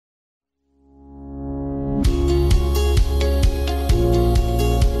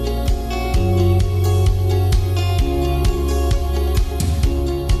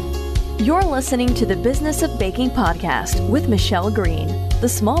listening to the Business of Baking podcast with Michelle Green, the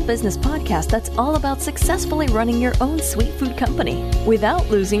small business podcast that's all about successfully running your own sweet food company without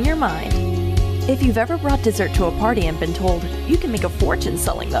losing your mind. If you've ever brought dessert to a party and been told you can make a fortune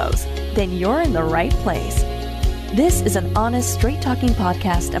selling those, then you're in the right place. This is an honest, straight-talking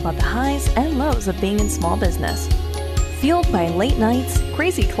podcast about the highs and lows of being in small business. Fueled by late nights,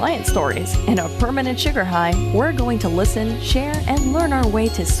 crazy client stories, and a permanent sugar high, we're going to listen, share, and learn our way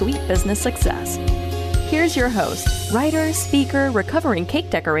to sweet business success. Here's your host, writer, speaker, recovering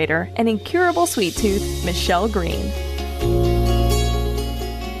cake decorator, and incurable sweet tooth, Michelle Green.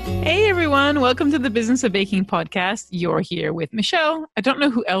 Hey everyone, welcome to the Business of Baking podcast. You're here with Michelle. I don't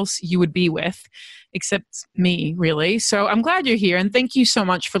know who else you would be with, except me, really. So I'm glad you're here, and thank you so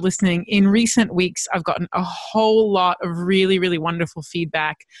much for listening. In recent weeks, I've gotten a whole lot of really, really wonderful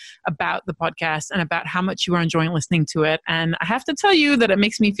feedback about the podcast and about how much you are enjoying listening to it. And I have to tell you that it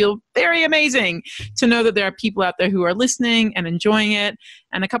makes me feel very amazing to know that there are people out there who are listening and enjoying it.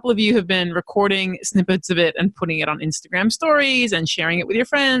 And a couple of you have been recording snippets of it and putting it on Instagram stories and sharing it with your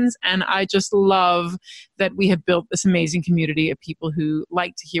friends. And I just love that we have built this amazing community of people who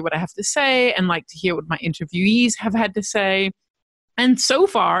like to hear what I have to say and like to hear what my interviewees have had to say. And so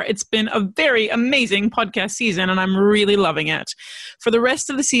far, it's been a very amazing podcast season, and I'm really loving it. For the rest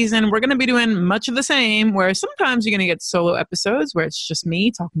of the season, we're going to be doing much of the same, where sometimes you're going to get solo episodes where it's just me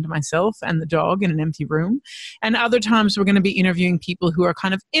talking to myself and the dog in an empty room. And other times, we're going to be interviewing people who are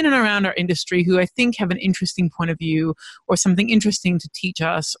kind of in and around our industry who I think have an interesting point of view or something interesting to teach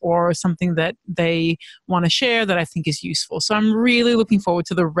us or something that they want to share that I think is useful. So I'm really looking forward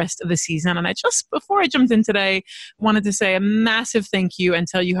to the rest of the season. And before I jumped in today, wanted to say a massive thank you and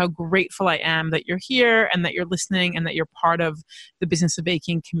tell you how grateful I am that you're here and that you're listening and that you're part of the Business of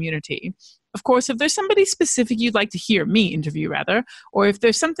Baking community. Of course, if there's somebody specific you'd like to hear me interview rather, or if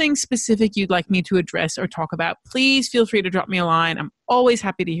there's something specific you'd like me to address or talk about, please feel free to drop me a line. I'm always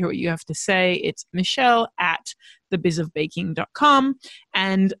happy to hear what you have to say. It's michelle@thebizofbaking.com.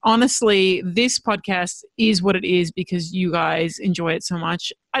 And honestly, this podcast is what it is because you guys enjoy it so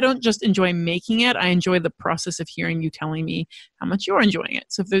much. I don't just enjoy making it. I enjoy the process of hearing you telling me how much you're enjoying it.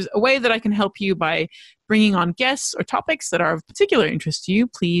 So if there's a way that I can help you by bringing on guests or topics that are of particular interest to you,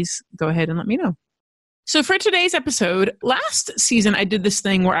 please go ahead and let me know. So for today's episode, last season I did this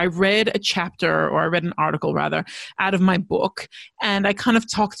thing where I read an article rather, out of my book, and I kind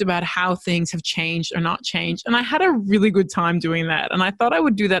of talked about how things have changed or not changed, and I had a really good time doing that, and I thought I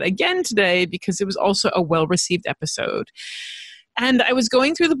would do that again today because it was also a well-received episode. And I was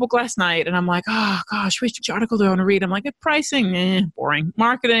going through the book last night and I'm like, oh gosh, which article do I want to read? I'm like, pricing, meh, boring.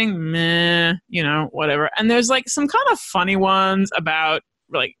 Marketing, meh, whatever. And there's like some kind of funny ones about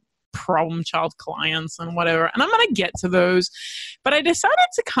like problem child clients and whatever. And I'm going to get to those. But I decided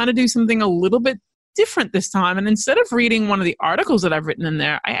to kind of do something a little bit different this time. And instead of reading one of the articles that I've written in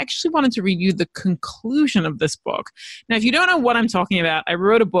there, I actually wanted to read you the conclusion of this book. Now, if you don't know what I'm talking about, I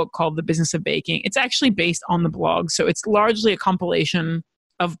wrote a book called The Business of Baking. It's actually based on the blog. So it's largely a compilation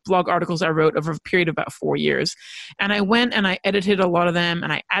of blog articles I wrote over a period of about 4 years. And I went and I edited a lot of them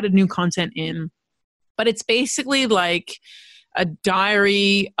and I added new content in. But it's basically like a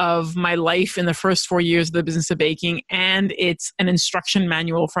diary of my life in the first 4 years of the Business of Baking, and it's an instruction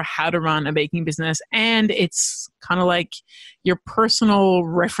manual for how to run a baking business, and it's kind of like your personal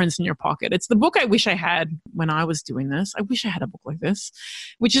reference in your pocket. It's the book I wish I had when I was doing this. I wish I had a book like this,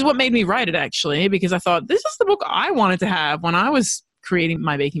 which is what made me write it actually, because I thought this is the book I wanted to have when I was creating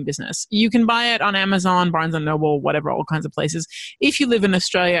my baking business. You can buy it on Amazon, Barnes & Noble, whatever, all kinds of places. If you live in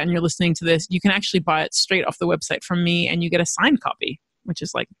Australia and you're listening to this, you can actually buy it straight off the website from me and you get a signed copy, which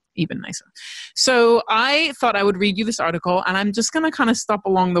is like even nicer. So I thought I would read you this article, and I'm just going to kind of stop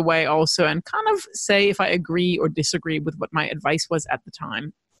along the way also and kind of say if I agree or disagree with what my advice was at the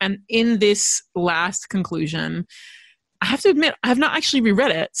time. And in this last conclusion, I have to admit, I have not actually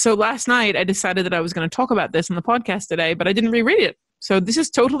reread it. So last night I decided that I was going to talk about this on the podcast today, but I didn't reread it. So this is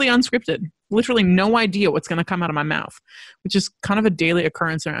totally unscripted. Literally no idea what's going to come out of my mouth, which is kind of a daily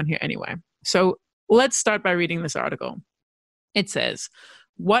occurrence around here anyway. So let's start by reading this article. It says,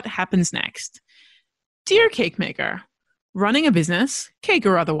 what happens next? Dear cake maker, running a business, cake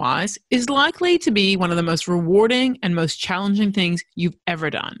or otherwise, is likely to be one of the most rewarding and most challenging things you've ever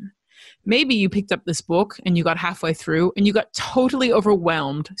done. Maybe you picked up this book and you got halfway through and you got totally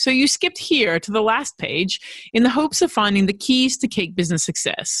overwhelmed. So you skipped here to the last page in the hopes of finding the keys to cake business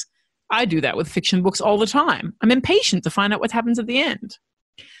success. I do that with fiction books all the time. I'm impatient to find out what happens at the end.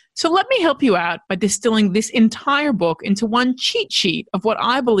 So let me help you out by distilling this entire book into one cheat sheet of what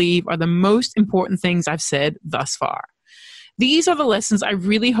I believe are the most important things I've said thus far. These are the lessons I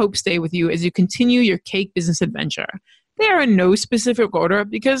really hope stay with you as you continue your cake business adventure. They are in no specific order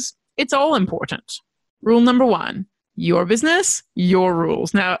because it's all important. Rule number 1, your business, your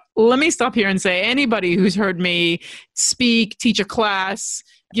rules. Now, let me stop here and say anybody who's heard me speak, teach a class,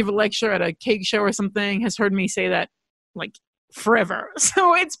 give a lecture at a cake show or something has heard me say that like forever.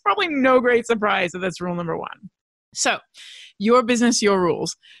 So it's probably no great surprise that that's rule number 1. So your business, your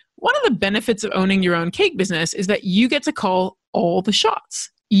rules. One of the benefits of owning your own cake business is that you get to call all the shots.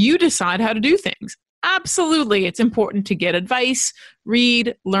 You decide how to do things. Absolutely, it's important to get advice,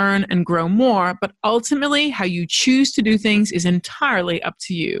 read, learn, and grow more, but ultimately how you choose to do things is entirely up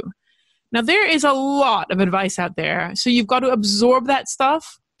to you. Now, there is a lot of advice out there, so you've got to absorb that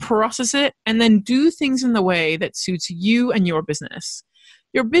stuff, process it, and then do things in the way that suits you and your business.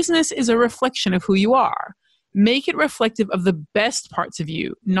 Your business is a reflection of who you are. Make it reflective of the best parts of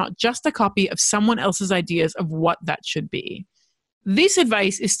you, not just a copy of someone else's ideas of what that should be. This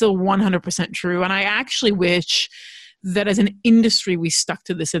advice is still 100% true, and I actually wish that as an industry we stuck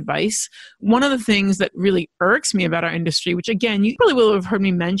to this advice. One of the things that really irks me about our industry, which again, you probably will have heard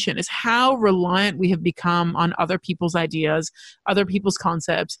me mention, is how reliant we have become on other people's ideas, other people's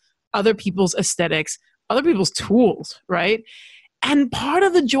concepts, other people's aesthetics, other people's tools, right? And part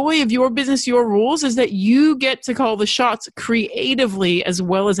of the joy of your business, your rules, is that you get to call the shots creatively as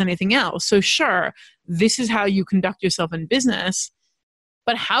well as anything else. So sure, this is how you conduct yourself in business,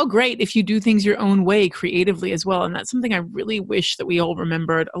 but how great if you do things your own way creatively as well. And that's something I really wish that we all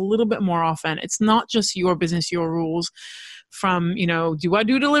remembered a little bit more often. It's not just your business, your rules from, do I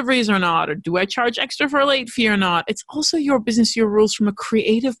do deliveries or not? Or do I charge extra for a late fee or not? It's also your business, your rules from a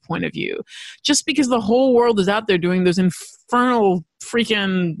creative point of view. Just because the whole world is out there doing those infernal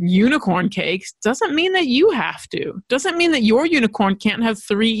freaking unicorn cakes doesn't mean that you have to. Doesn't mean that your unicorn can't have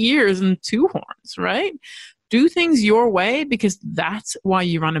 3 ears and 2 horns, right? Do things your way because that's why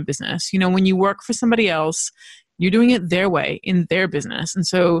you run a business. When you work for somebody else, you're doing it their way in their business. And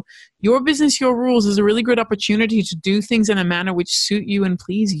so your business, your rules is a really good opportunity to do things in a manner which suit you and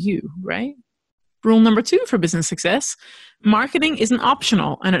please you, right? Rule number 2 for business success, marketing isn't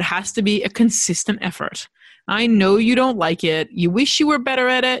optional and it has to be a consistent effort. I know you don't like it. You wish you were better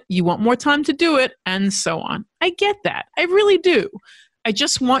at it. You want more time to do it and so on. I get that. I really do. I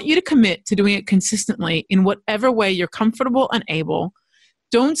just want you to commit to doing it consistently in whatever way you're comfortable and able.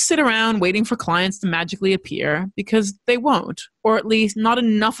 Don't sit around waiting for clients to magically appear because they won't, or at least not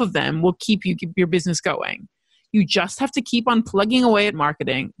enough of them will keep your business going. You just have to keep on plugging away at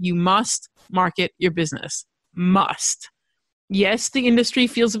marketing. You must market your business. Must. Yes, the industry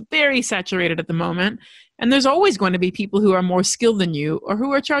feels very saturated at the moment, and there's always going to be people who are more skilled than you or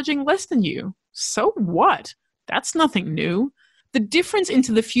who are charging less than you. So what? That's nothing new. The difference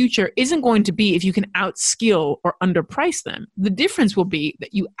into the future isn't going to be if you can outskill or underprice them. The difference will be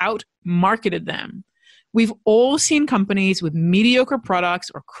that you out-marketed them. We've all seen companies with mediocre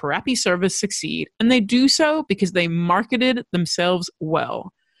products or crappy service succeed, and they do so because they marketed themselves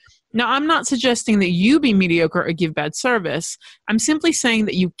well. Now, I'm not suggesting that you be mediocre or give bad service. I'm simply saying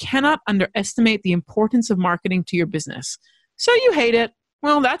that you cannot underestimate the importance of marketing to your business. So you hate it.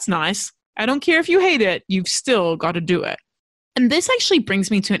 Well, that's nice. I don't care if you hate it. You've still got to do it. And this actually brings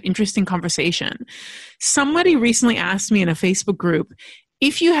me to an interesting conversation. Somebody recently asked me in a Facebook group,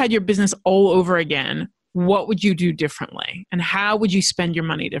 if you had your business all over again, what would you do differently? And how would you spend your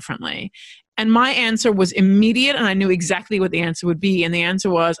money differently? And my answer was immediate, and I knew exactly what the answer would be. And the answer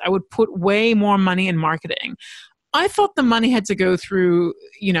was, I would put way more money in marketing. I thought the money had to go through,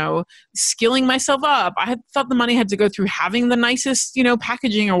 skilling myself up. I thought the money had to go through having the nicest,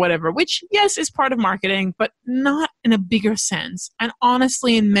 packaging or whatever, which, yes, is part of marketing, but not in a bigger sense. And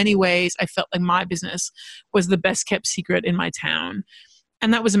honestly, in many ways, I felt like my business was the best kept secret in my town.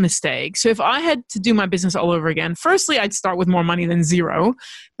 And that was a mistake. So if I had to do my business all over again, firstly, I'd start with more money than zero.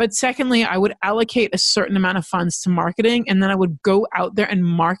 But secondly, I would allocate a certain amount of funds to marketing, and then I would go out there and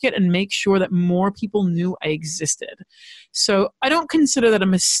market and make sure that more people knew I existed. So I don't consider that a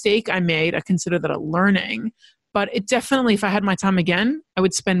mistake I made. I consider that a learning. But it definitely, if I had my time again, I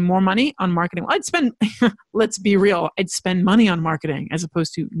would spend more money on marketing. I'd spend, let's be real, I'd spend money on marketing as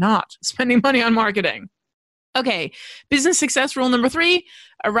opposed to not spending money on marketing. Okay, business success rule number 3,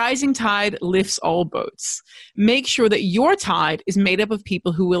 a rising tide lifts all boats. Make sure that your tide is made up of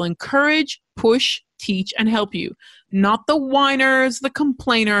people who will encourage, push, teach, and help you. Not the whiners, the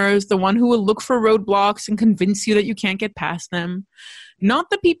complainers, the one who will look for roadblocks and convince you that you can't get past them. Not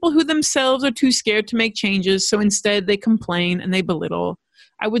the people who themselves are too scared to make changes, so instead they complain and they belittle.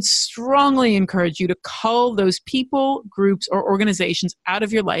 I would strongly encourage you to cull those people, groups, or organizations out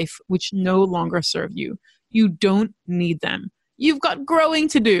of your life which no longer serve you. You don't need them. You've got growing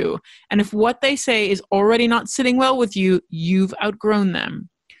to do. And if what they say is already not sitting well with you, you've outgrown them.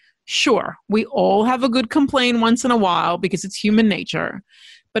 Sure, we all have a good complaint once in a while because it's human nature.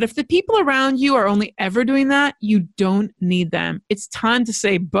 But if the people around you are only ever doing that, you don't need them. It's time to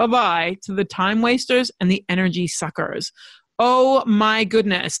say bye-bye to the time wasters and the energy suckers. Oh my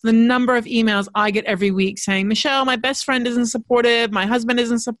goodness, the number of emails I get every week saying, Michelle, my best friend isn't supportive, my husband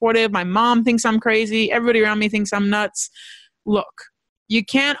isn't supportive, my mom thinks I'm crazy, everybody around me thinks I'm nuts. Look, you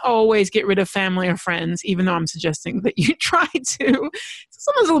can't always get rid of family or friends, even though I'm suggesting that you try to.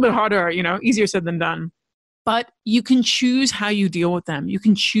 Sometimes a little bit harder, easier said than done. But you can choose how you deal with them. You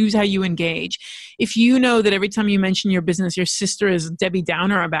can choose how you engage. If you know that every time you mention your business, your sister is Debbie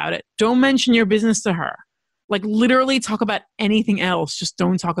Downer about it, don't mention your business to her. Like literally talk about anything else. Just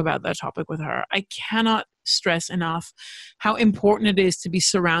don't talk about that topic with her. I cannot stress enough how important it is to be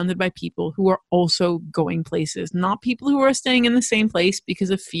surrounded by people who are also going places, not people who are staying in the same place because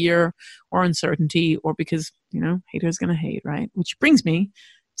of fear or uncertainty or because, haters gonna hate, right? Which brings me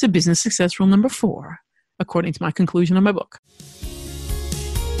to business success rule number 4, according to my conclusion of my book.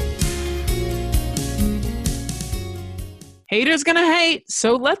 Haters gonna hate,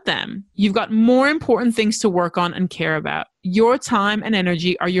 so let them. You've got more important things to work on and care about. Your time and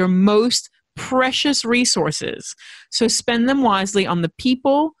energy are your most precious resources, so spend them wisely on the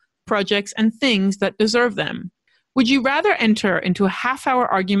people, projects, and things that deserve them. Would you rather enter into a half-hour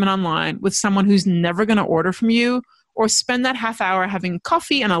argument online with someone who's never gonna order from you, or spend that half hour having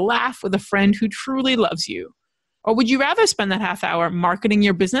coffee and a laugh with a friend who truly loves you? Or would you rather spend that half hour marketing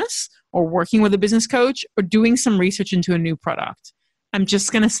your business or working with a business coach or doing some research into a new product? I'm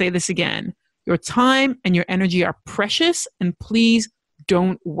just going to say this again. Your time and your energy are precious, and please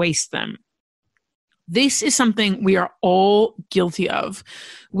don't waste them. This is something we are all guilty of.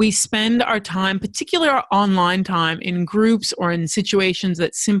 We spend our time, particularly our online time, in groups or in situations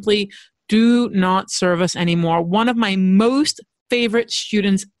that simply do not serve us anymore. One of my most favorite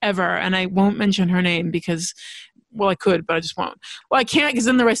students ever, and I won't mention her name because, well, I could, but I just won't. Well, I can't because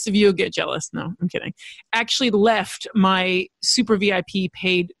then the rest of you will get jealous. No, I'm kidding. Actually left my super VIP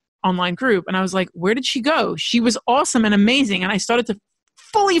paid online group. And I was like, where did she go? She was awesome and amazing. And I started to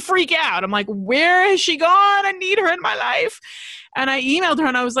fully freak out. I'm like, where has she gone? I need her in my life. And I emailed her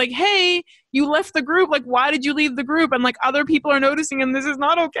and I was like, hey, you left the group. Like, why did you leave the group? And like, other people are noticing and this is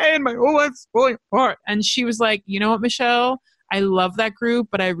not okay. And my whole life's falling apart. And she was like, you know what, Michelle? I love that group,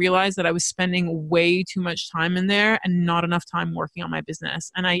 but I realized that I was spending way too much time in there and not enough time working on my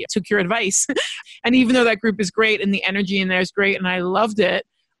business. And I took your advice. And even though that group is great and the energy in there is great and I loved it,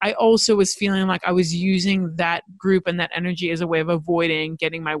 I also was feeling like I was using that group and that energy as a way of avoiding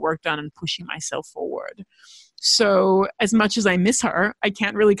getting my work done and pushing myself forward. So as much as I miss her, I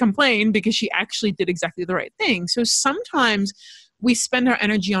can't really complain because she actually did exactly the right thing. So sometimes we spend our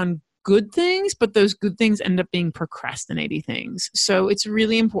energy on good things, but those good things end up being procrastinating things. So it's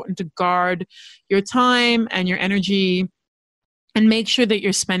really important to guard your time and your energy and make sure that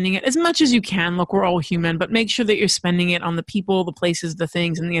you're spending it as much as you can. Look, we're all human, but make sure that you're spending it on the people, the places, the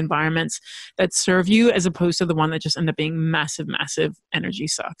things, and the environments that serve you as opposed to the one that just end up being massive, massive energy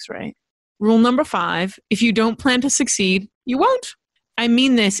sucks, right? Rule number 5, if you don't plan to succeed, you won't. I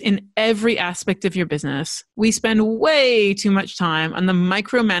mean this in every aspect of your business. We spend way too much time on the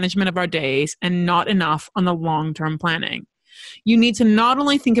micromanagement of our days and not enough on the long-term planning. You need to not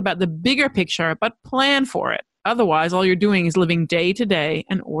only think about the bigger picture, but plan for it. Otherwise, all you're doing is living day to day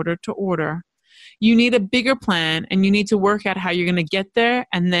and order to order. You need a bigger plan and you need to work out how you're going to get there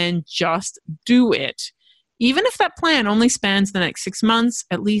and then just do it. Even if that plan only spans the next 6 months,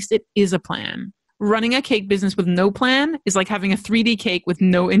 at least it is a plan. Running a cake business with no plan is like having a 3D cake with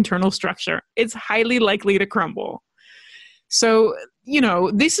no internal structure. It's highly likely to crumble. So,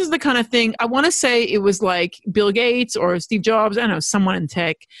 this is the kind of thing, I want to say it was like Bill Gates or Steve Jobs, I don't know, someone in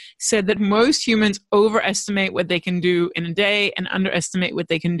tech said that most humans overestimate what they can do in a day and underestimate what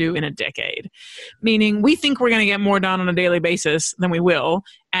they can do in a decade. Meaning we think we're going to get more done on a daily basis than we will,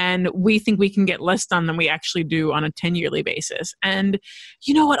 and we think we can get less done than we actually do on a 10-yearly basis. And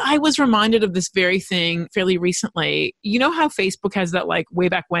you know what? I was reminded of this very thing fairly recently. You know how Facebook has that like way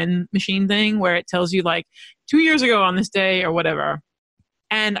back when machine thing where it tells you like 2 years ago on this day or whatever.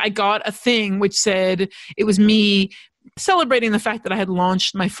 And I got a thing which said it was me celebrating the fact that I had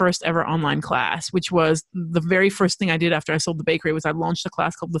launched my first ever online class, which was the very first thing I did after I sold the bakery was I launched a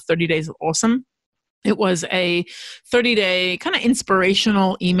class called the 30 Days of Awesome. It was a 30-day kind of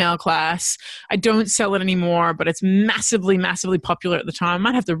inspirational email class. I don't sell it anymore, but it's massively, massively popular at the time. I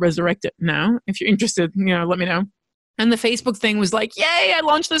might have to resurrect it now. If you're interested, let me know. And the Facebook thing was like, yay, I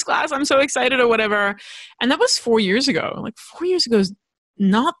launched this class. I'm so excited or whatever. And that was 4 years ago. Like 4 years ago is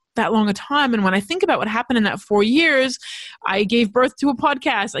not that long a time. And when I think about what happened in that 4 years, I gave birth to a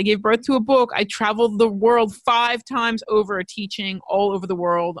podcast. I gave birth to a book. I traveled the world 5 times over, teaching all over the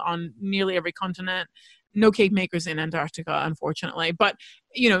world on nearly every continent. No cake makers in Antarctica, unfortunately, but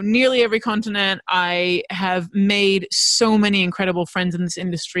nearly every continent. I have made so many incredible friends in this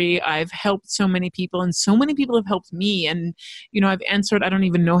industry. I've helped so many people, and so many people have helped me. And, I've answered, I don't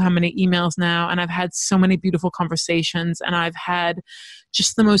even know how many emails now, and I've had so many beautiful conversations, and I've had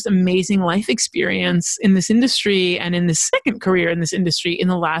just the most amazing life experience in this industry and in this second career in this industry in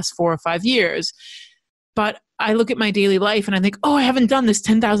the last 4 or 5 years. But I look at my daily life and I think, oh, I haven't done this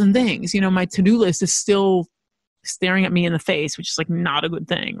 10,000 things. My to-do list is still staring at me in the face, which is like not a good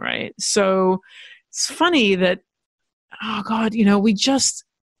thing, right? So it's funny that, oh God,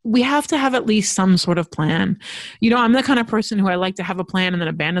 we have to have at least some sort of plan. I'm the kind of person who I like to have a plan and then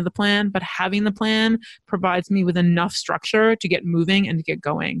abandon the plan, but having the plan provides me with enough structure to get moving and to get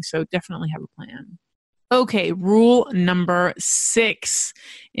going. So definitely have a plan. Okay, rule number 6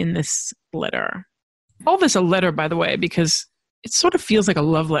 in this letter. All this a letter, by the way, because it sort of feels like a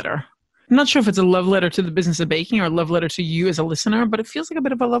love letter. I'm not sure if it's a love letter to the business of baking or a love letter to you as a listener, but it feels like a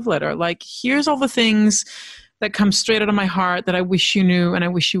bit of a love letter. Like, here's all the things that come straight out of my heart that I wish you knew and I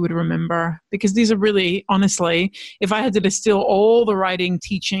wish you would remember. Because these are really, honestly, if I had to distill all the writing,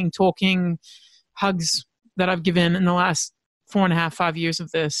 teaching, talking, hugs that I've given in the last 4.5, 5 years of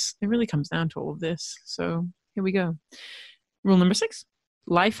this, it really comes down to all of this. So here we go. Rule number 6,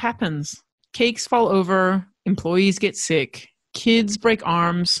 life happens. Cakes fall over, employees get sick, kids break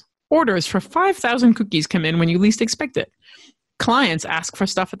arms, orders for 5,000 cookies come in when you least expect it. Clients ask for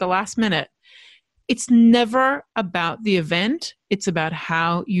stuff at the last minute. It's never about the event. It's about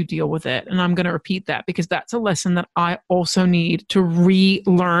how you deal with it. And I'm going to repeat that because that's a lesson that I also need to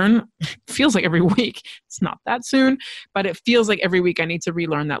relearn. Feels like every week. It's not that soon, but it feels like every week I need to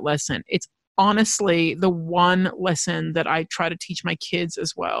relearn that lesson. It's honestly the one lesson that I try to teach my kids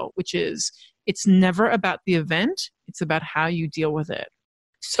as well, which is it's never about the event. It's about how you deal with it.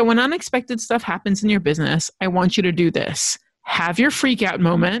 So when unexpected stuff happens in your business, I want you to do this. Have your freak out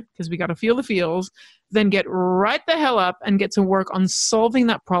moment, because we got to feel the feels, then get right the hell up and get to work on solving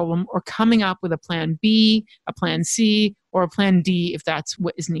that problem or coming up with a plan B, a plan C, or a plan D if that's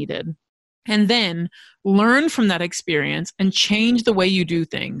what is needed. And then learn from that experience and change the way you do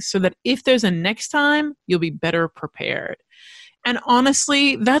things so that if there's a next time, you'll be better prepared. And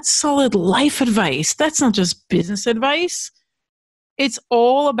honestly, that's solid life advice. That's not just business advice. It's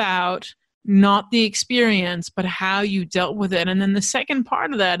all about not the experience, but how you dealt with it. And then the second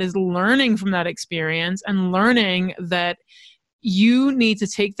part of that is learning from that experience and learning that you need to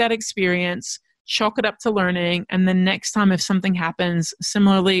take that experience, chalk it up to learning, and then next time if something happens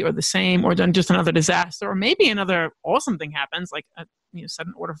similarly or the same or just another disaster or maybe another awesome thing happens, like a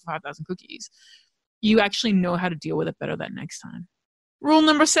sudden order for 5,000 cookies, you actually know how to deal with it better that next time. Rule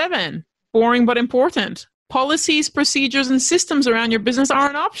number 7, boring but important. Policies, procedures, and systems around your business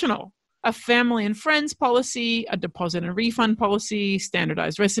aren't optional. A family and friends policy, a deposit and refund policy,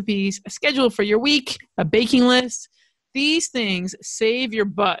 standardized recipes, a schedule for your week, a baking list. These things save your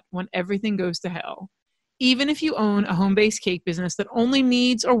butt when everything goes to hell. Even if you own a home-based cake business that only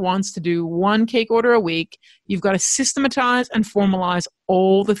needs or wants to do 1 cake order a week, you've got to systematize and formalize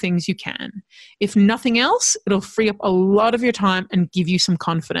all the things you can. If nothing else, it'll free up a lot of your time and give you some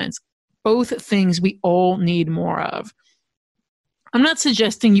confidence. Both things we all need more of. I'm not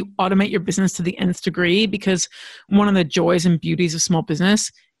suggesting you automate your business to the nth degree because one of the joys and beauties of small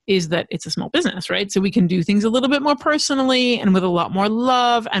business is that it's a small business, right? So we can do things a little bit more personally and with a lot more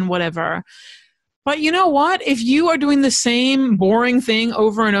love and whatever. But you know what? If you are doing the same boring thing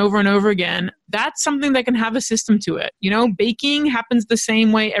over and over and over again, that's something that can have a system to it. Baking happens the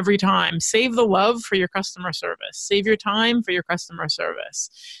same way every time. Save the love for your customer service. Save your time for your customer service.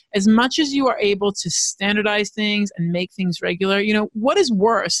 As much as you are able to standardize things and make things regular, what is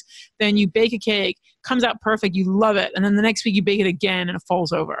worse than you bake a cake, comes out perfect, you love it, and then the next week you bake it again and it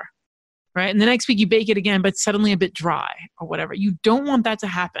falls over, right? And the next week you bake it again, but it's suddenly a bit dry or whatever. You don't want that to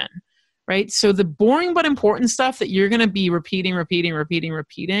happen. Right? So the boring but important stuff that you're going to be repeating,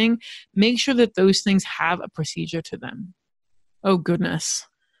 make sure that those things have a procedure to them. Oh, goodness.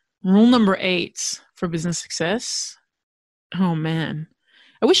 Rule number 8 for business success. Oh, man.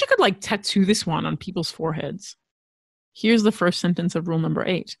 I wish I could tattoo this one on people's foreheads. Here's the first sentence of rule number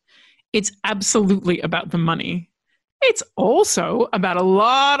 8. It's absolutely about the money. It's also about a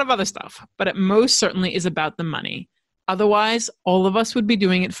lot of other stuff, but it most certainly is about the money. Otherwise, all of us would be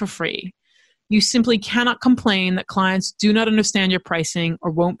doing it for free. You simply cannot complain that clients do not understand your pricing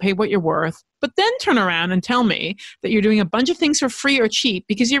or won't pay what you're worth, but then turn around and tell me that you're doing a bunch of things for free or cheap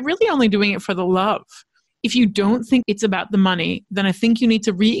because you're really only doing it for the love. If you don't think it's about the money, then I think you need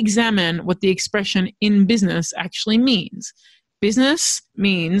to re-examine what the expression in business actually means. Business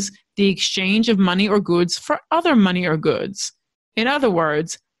means the exchange of money or goods for other money or goods. In other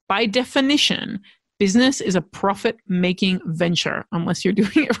words, by definition, business is a profit-making venture, unless you're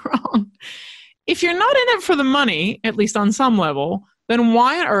doing it wrong. If you're not in it for the money, at least on some level, then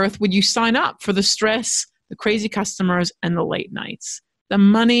why on earth would you sign up for the stress, the crazy customers, and the late nights? The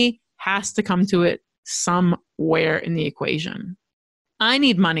money has to come to it somewhere in the equation. I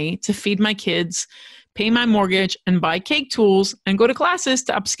need money to feed my kids, pay my mortgage, and buy cake tools, and go to classes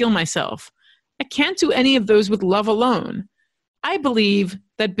to upskill myself. I can't do any of those with love alone. I believe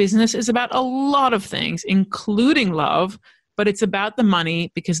that business is about a lot of things, including love, but it's about the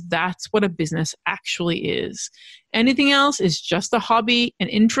money because that's what a business actually is. Anything else is just a hobby, an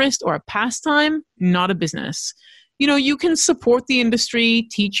interest, or a pastime, not a business. You can support the industry,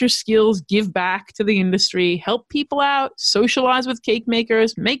 teach your skills, give back to the industry, help people out, socialize with cake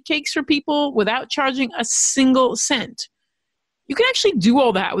makers, make cakes for people without charging a single cent. You can actually do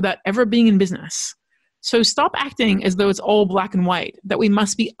all that without ever being in business. So stop acting as though it's all black and white, that we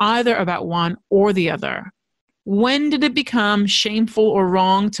must be either about one or the other. When did it become shameful or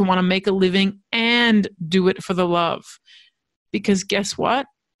wrong to want to make a living and do it for the love? Because guess what?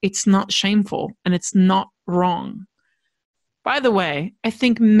 It's not shameful and it's not wrong. By the way, I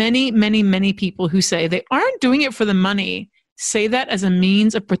think many, many, many people who say they aren't doing it for the money say that as a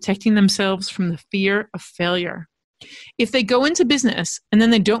means of protecting themselves from the fear of failure. If they go into business and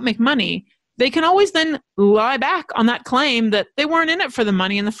then they don't make money, they can always then lie back on that claim that they weren't in it for the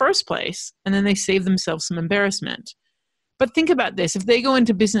money in the first place, and then they save themselves some embarrassment. But think about this. If they go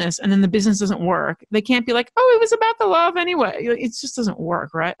into business and then the business doesn't work, they can't be like, oh, it was about the love anyway. It just doesn't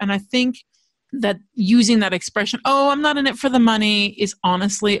work, right? And I think that using that expression, oh, I'm not in it for the money, is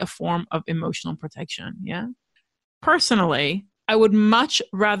honestly a form of emotional protection, yeah? Personally, I would much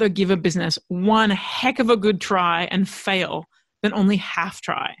rather give a business one heck of a good try and fail than only half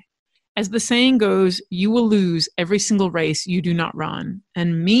try. As the saying goes, you will lose every single race you do not run.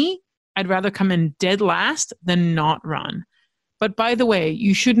 And me, I'd rather come in dead last than not run. But by the way,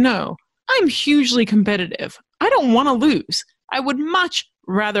 you should know, I'm hugely competitive. I don't want to lose. I would much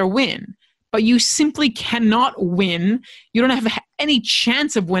rather win. But you simply cannot win. You don't have any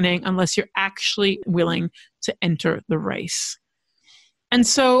chance of winning unless you're actually willing to enter the race. And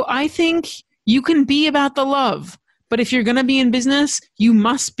so I think you can be about the love. But if you're going to be in business, you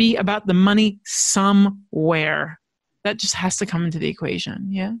must be about the money somewhere. That just has to come into the equation,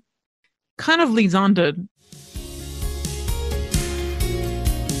 yeah? Kind of leads on to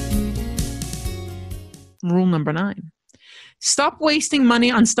rule number 9. Stop wasting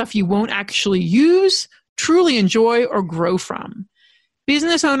money on stuff you won't actually use, truly enjoy, or grow from.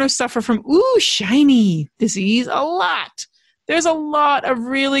 Business owners suffer from, shiny disease a lot. There's a lot of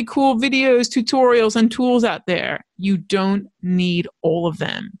really cool videos, tutorials, and tools out there. You don't need all of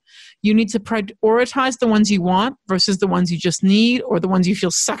them. You need to prioritize the ones you want versus the ones you just need or the ones you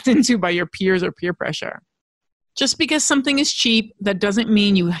feel sucked into by your peers or peer pressure. Just because something is cheap, that doesn't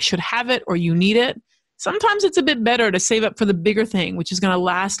mean you should have it or you need it. Sometimes it's a bit better to save up for the bigger thing, which is going to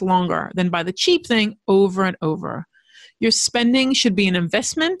last longer than buy the cheap thing over and over. Your spending should be an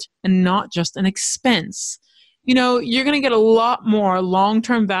investment and not just an expense. You're going to get a lot more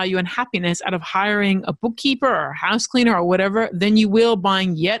long-term value and happiness out of hiring a bookkeeper or a house cleaner or whatever than you will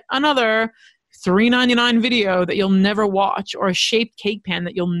buying yet another $3.99 video that you'll never watch or a shaped cake pan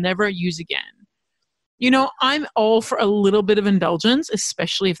that you'll never use again. I'm all for a little bit of indulgence,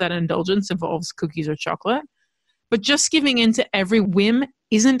 especially if that indulgence involves cookies or chocolate. But just giving in to every whim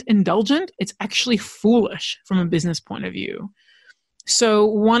isn't indulgent. It's actually foolish from a business point of view. So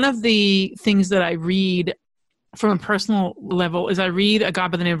one of the things that I read from a personal level is I read a guy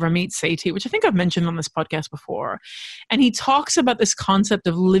by the name of Ramit Sethi, which I think I've mentioned on this podcast before. And he talks about this concept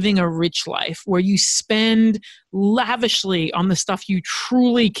of living a rich life where you spend lavishly on the stuff you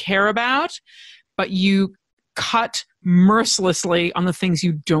truly care about, but you cut mercilessly on the things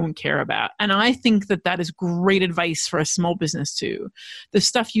you don't care about. And I think that that is great advice for a small business too. The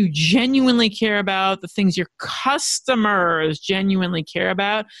stuff you genuinely care about, the things your customers genuinely care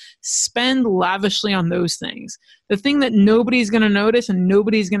about, spend lavishly on those things. The thing that nobody's going to notice and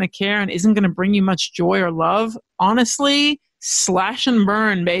nobody's going to care and isn't going to bring you much joy or love, honestly, slash and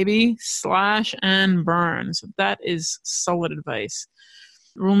burn, baby. Slash and burn. So that is solid advice.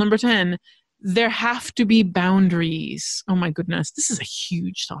 Rule number 10. There have to be boundaries. Oh my goodness, this is a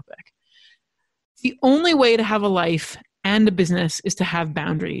huge topic. The only way to have a life and a business is to have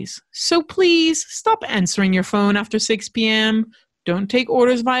boundaries. So please stop answering your phone after 6 p.m. Don't take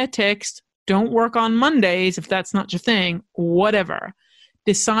orders via text. Don't work on Mondays if that's not your thing. Whatever.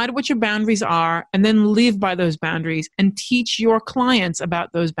 Decide what your boundaries are and then live by those boundaries and teach your clients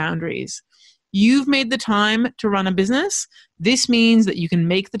about those boundaries. You've made the time to run a business. This means that you can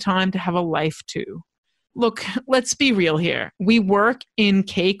make the time to have a life too. Look, let's be real here. We work in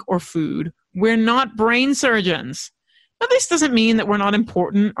cake or food. We're not brain surgeons. Now, this doesn't mean that we're not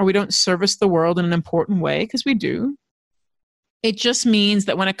important or we don't service the world in an important way, because we do. It just means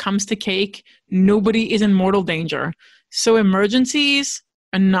that when it comes to cake, nobody is in mortal danger. So emergencies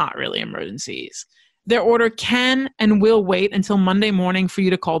are not really emergencies. Their order can and will wait until Monday morning for you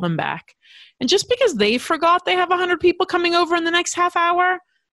to call them back. And just because they forgot they have 100 people coming over in the next half hour,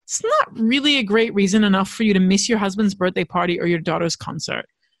 it's not really a great reason enough for you to miss your husband's birthday party or your daughter's concert.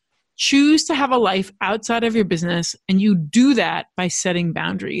 Choose to have a life outside of your business, and you do that by setting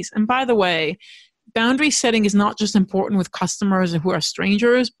boundaries. And by the way, boundary setting is not just important with customers who are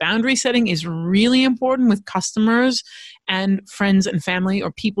strangers. Boundary setting is really important with customers and friends and family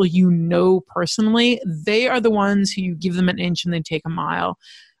or people you know personally. They are the ones who you give them an inch and they take a mile.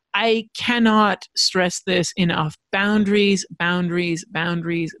 I cannot stress this enough. Boundaries, boundaries,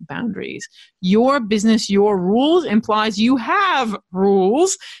 boundaries, boundaries. Your business, your rules implies you have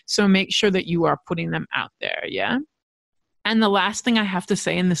rules. So make sure that you are putting them out there. Yeah. And the last thing I have to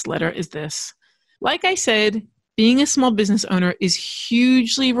say in this letter is this. Like I said, being a small business owner is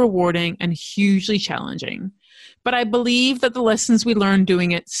hugely rewarding and hugely challenging. But I believe that the lessons we learn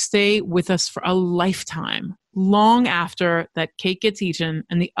doing it stay with us for a lifetime, long after that cake gets eaten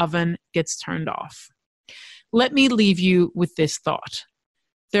and the oven gets turned off. Let me leave you with this thought.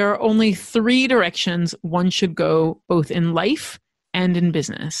 There are only 3 directions one should go, both in life and in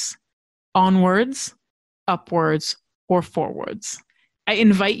business: onwards, upwards, or forwards. I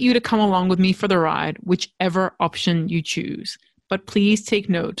invite you to come along with me for the ride, whichever option you choose. But please take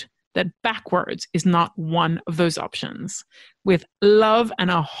note that backwards is not one of those options. With love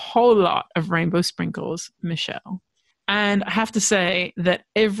and a whole lot of rainbow sprinkles, Michelle. And I have to say that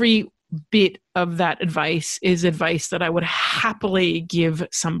every bit of that advice is advice that I would happily give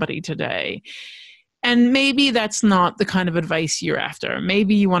somebody today. And maybe that's not the kind of advice you're after.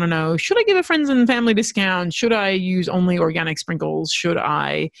 Maybe you want to know, should I give a friends and family discount? Should I use only organic sprinkles? Should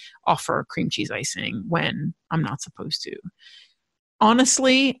I offer cream cheese icing when I'm not supposed to?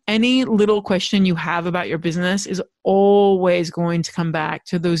 Honestly, any little question you have about your business is always going to come back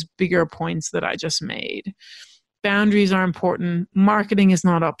to those bigger points that I just made. Boundaries are important. Marketing is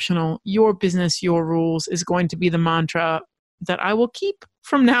not optional. Your business, your rules is going to be the mantra that I will keep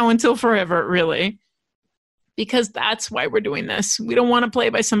from now until forever, really. Because that's why we're doing this. We don't want to play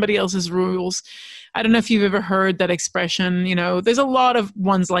by somebody else's rules. I don't know if you've ever heard that expression. There's a lot of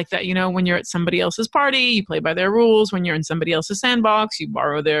ones like that. When you're at somebody else's party, you play by their rules. When you're in somebody else's sandbox, you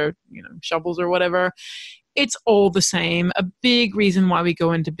borrow their, shovels or whatever. It's all the same. A big reason why we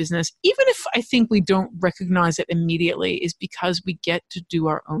go into business, even if I think we don't recognize it immediately, is because we get to do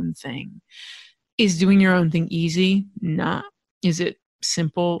our own thing. Is doing your own thing easy? Nah. Is it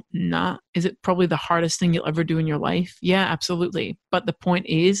simple? Nah. Is it probably the hardest thing you'll ever do in your life? Yeah, absolutely. But the point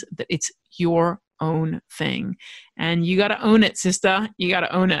is that it's your own thing. And you got to own it, sister. You got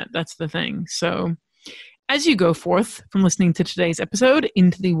to own it. That's the thing. So as you go forth from listening to today's episode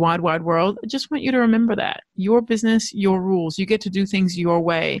into the wide, wide world, I just want you to remember that. Your business, your rules. You get to do things your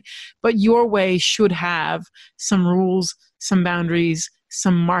way. But your way should have some rules, some boundaries,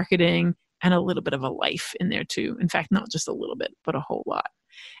 some marketing, and a little bit of a life in there too. In fact, not just a little bit, but a whole lot.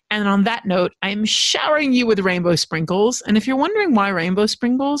 And on that note, I'm showering you with rainbow sprinkles. And if you're wondering why rainbow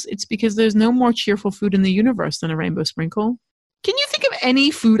sprinkles, it's because there's no more cheerful food in the universe than a rainbow sprinkle. Can you think of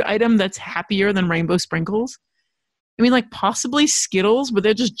any food item that's happier than rainbow sprinkles? I mean, like possibly Skittles, but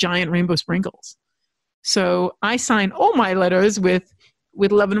they're just giant rainbow sprinkles. So I sign all my letters with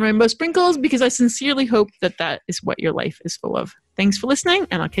love and rainbow sprinkles because I sincerely hope that that is what your life is full of. Thanks for listening,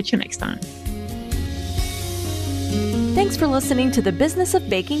 and I'll catch you next time. Thanks for listening to the Business of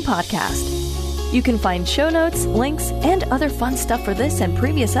Baking podcast. You can find show notes, links, and other fun stuff for this and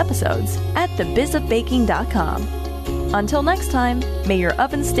previous episodes at thebizofbaking.com. Until next time, may your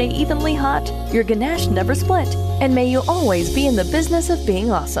oven stay evenly hot, your ganache never split, and may you always be in the business of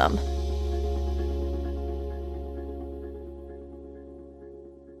being awesome.